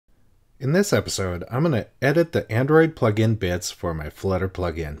In this episode, I'm going to edit the Android plugin bits for my Flutter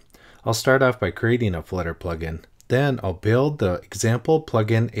plugin. I'll start off by creating a Flutter plugin. Then I'll build the example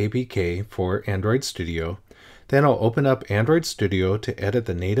plugin APK for Android Studio. Then I'll open up Android Studio to edit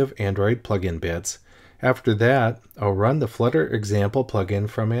the native Android plugin bits. After that, I'll run the Flutter example plugin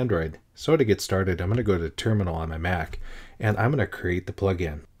from Android. So to get started, I'm going to go to Terminal on my Mac, and I'm going to create the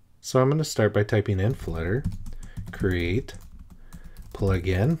plugin. So I'm going to start by typing in Flutter, create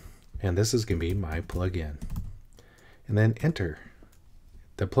plugin, and this is going to be my plugin. And then enter.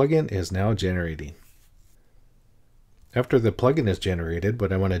 The plugin is now generating. After the plugin is generated,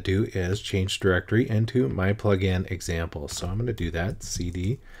 what I want to do is change directory into my plugin example. So I'm going to do that,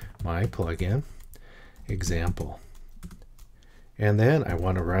 cd my plugin example. And then I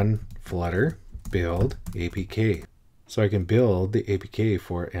want to run Flutter build APK. So I can build the APK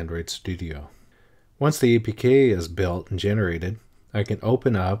for Android Studio. Once the APK is built and generated, I can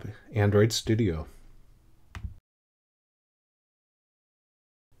open up Android Studio.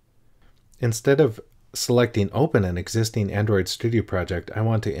 Instead of selecting Open an existing Android Studio project, I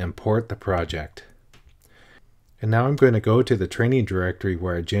want to import the project. And now I'm going to go to the training directory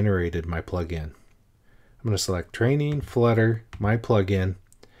where I generated my plugin. I'm going to select Training, Flutter, My Plugin,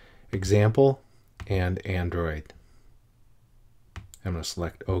 Example, and Android. I'm going to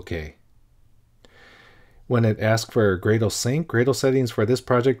select OK. When it asks for Gradle sync, Gradle settings for this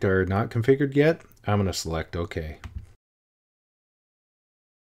project are not configured yet. I'm going to select OK.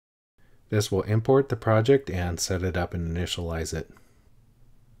 This will import the project and set it up and initialize it.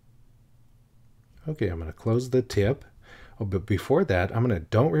 Okay, I'm going to close the tip. Oh, but before that, I'm going to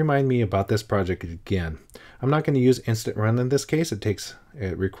don't remind me about this project again. I'm not going to use instant run in this case.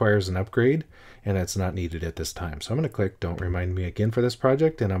 It requires an upgrade and it's not needed at this time. So I'm going to click don't remind me again for this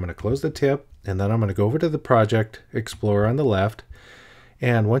project, and I'm going to close the tip, and then I'm going to go over to the project explorer on the left.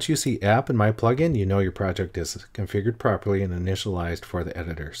 And once you see app in my plugin, you know your project is configured properly and initialized for the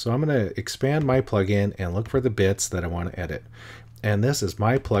editor. So I'm going to expand my plugin and look for the bits that I want to edit. And this is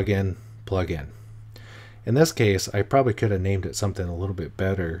my plugin. In this case, I probably could have named it something a little bit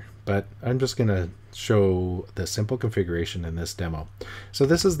better, but I'm just going to show the simple configuration in this demo. So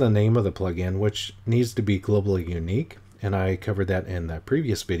this is the name of the plugin, which needs to be globally unique, and I covered that in the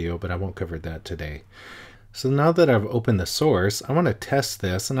previous video, but I won't cover that today. So now that I've opened the source, I want to test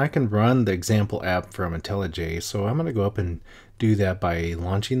this, and I can run the example app from IntelliJ. So I'm going to go up and do that by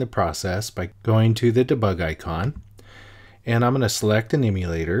launching the process by going to the debug icon, and I'm going to select an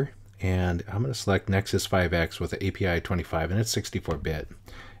emulator. And I'm going to select Nexus 5X with the API 25, and it's 64-bit.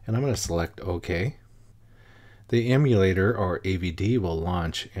 And I'm going to select OK. The emulator, or AVD, will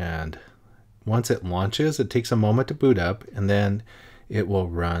launch, and once it launches, it takes a moment to boot up, and then it will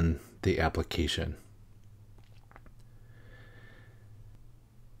run the application.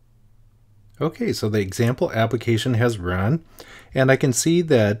 Okay, so the example application has run, and I can see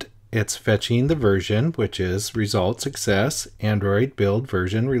that it's fetching the version, which is result success, Android build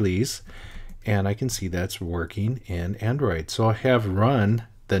version release, and I can see that's working in Android. So I have run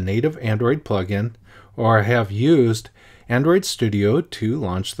the native Android plugin, or I have used Android Studio to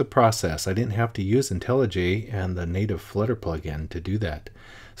launch the process. I didn't have to use IntelliJ and the native Flutter plugin to do that.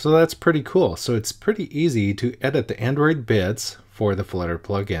 So that's pretty cool. So it's pretty easy to edit the Android bits for the Flutter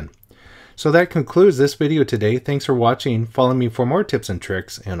plugin. So that concludes this video today. Thanks for watching. Follow me for more tips and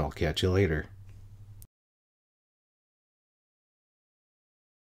tricks, and I'll catch you later.